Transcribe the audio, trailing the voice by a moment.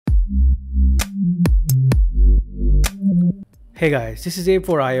Hey guys, this is Abe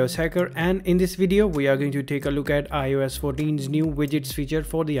for iOS Hacker, and in this video we are going to take a look at iOS 14's new widgets feature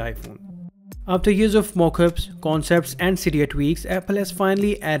for the iPhone. After years of mockups, concepts and serious tweaks, Apple has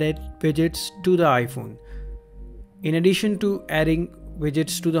finally added widgets to the iPhone. In addition to adding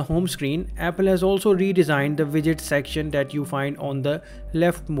widgets to the home screen, Apple has also redesigned the widgets section that you find on the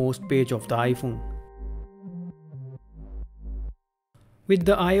leftmost page of the iPhone. With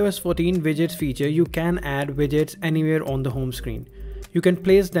the iOS 14 widgets feature, you can add widgets anywhere on the home screen. You can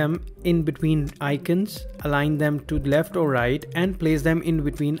place them in between icons, align them to left or right, and place them in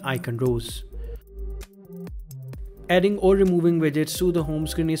between icon rows. Adding or removing widgets to the home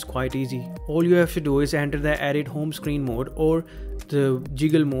screen is quite easy. All you have to do is enter the edit home screen mode, or the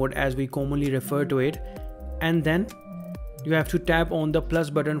jiggle mode as we commonly refer to it, and then you have to tap on the plus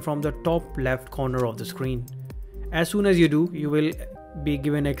button from the top left corner of the screen. As soon as you do, you will be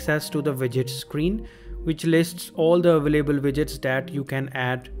given access to the widgets screen, which lists all the available widgets that you can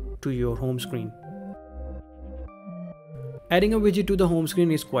add to your home screen. Adding a widget to the home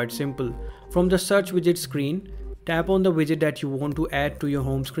screen is quite simple. From the search widget screen, tap on the widget that you want to add to your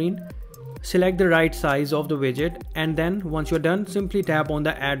home screen, select the right size of the widget, and then once you're done, simply tap on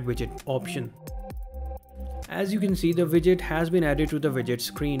the add widget option. As you can see, the widget has been added to the widget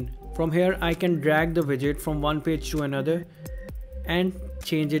screen. From here I can drag the widget from one page to another and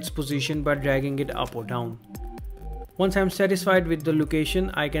change its position by dragging it up or down. Once I'm satisfied with the location,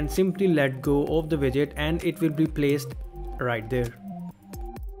 I can simply let go of the widget and it will be placed right there.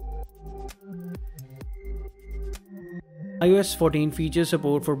 iOS 14 features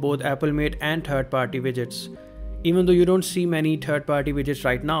support for both Apple-made and third-party widgets. Even though you don't see many third-party widgets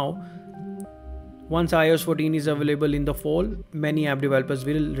right now, once iOS 14 is available in the fall, many app developers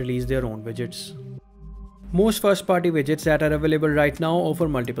will release their own widgets. Most first-party widgets that are available right now offer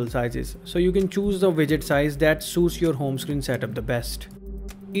multiple sizes, so you can choose the widget size that suits your home screen setup the best.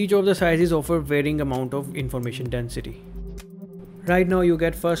 Each of the sizes offer varying amount of information density. Right now you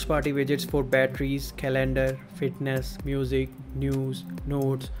get first-party widgets for batteries, calendar, fitness, music, news,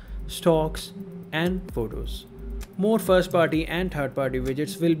 notes, stocks, and photos. More first-party and third-party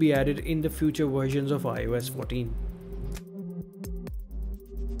widgets will be added in the future versions of iOS 14.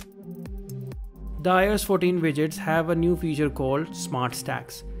 The iOS 14 widgets have a new feature called Smart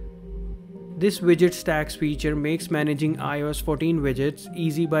Stacks. This widget stacks feature makes managing iOS 14 widgets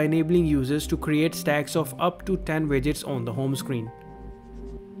easy by enabling users to create stacks of up to 10 widgets on the home screen.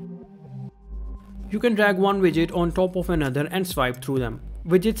 You can drag one widget on top of another and swipe through them.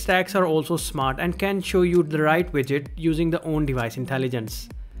 Widget stacks are also smart and can show you the right widget using their own device intelligence.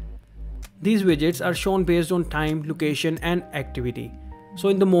 These widgets are shown based on time, location, and activity. So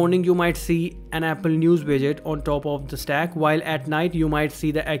in the morning you might see an Apple News widget on top of the stack, while at night you might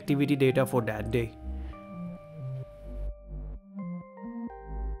see the activity data for that day.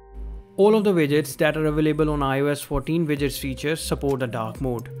 All of the widgets that are available on iOS 14 widgets features support the dark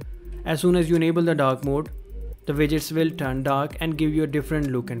mode. As soon as you enable the dark mode, the widgets will turn dark and give you a different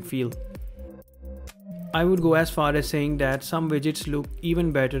look and feel. I would go as far as saying that some widgets look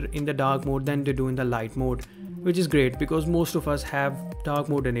even better in the dark mode than they do in the light mode, which is great because most of us have dark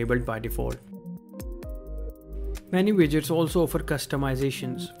mode enabled by default. Many widgets also offer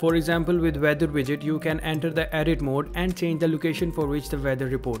customizations. For example, with weather widget, you can enter the edit mode and change the location for which the weather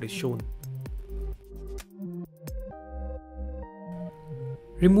report is shown.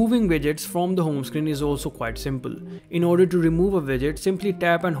 Removing widgets from the home screen is also quite simple. In order to remove a widget, simply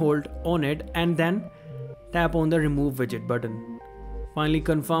tap and hold on it and then tap on the remove widget button. Finally,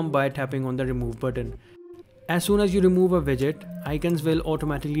 confirm by tapping on the remove button. As soon as you remove a widget, icons will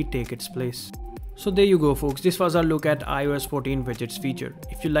automatically take its place. So there you go folks, this was our look at iOS 14 widgets feature.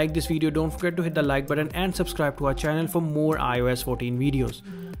 If you like this video, don't forget to hit the like button and subscribe to our channel for more iOS 14 videos.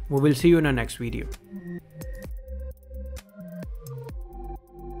 We will see you in our next video.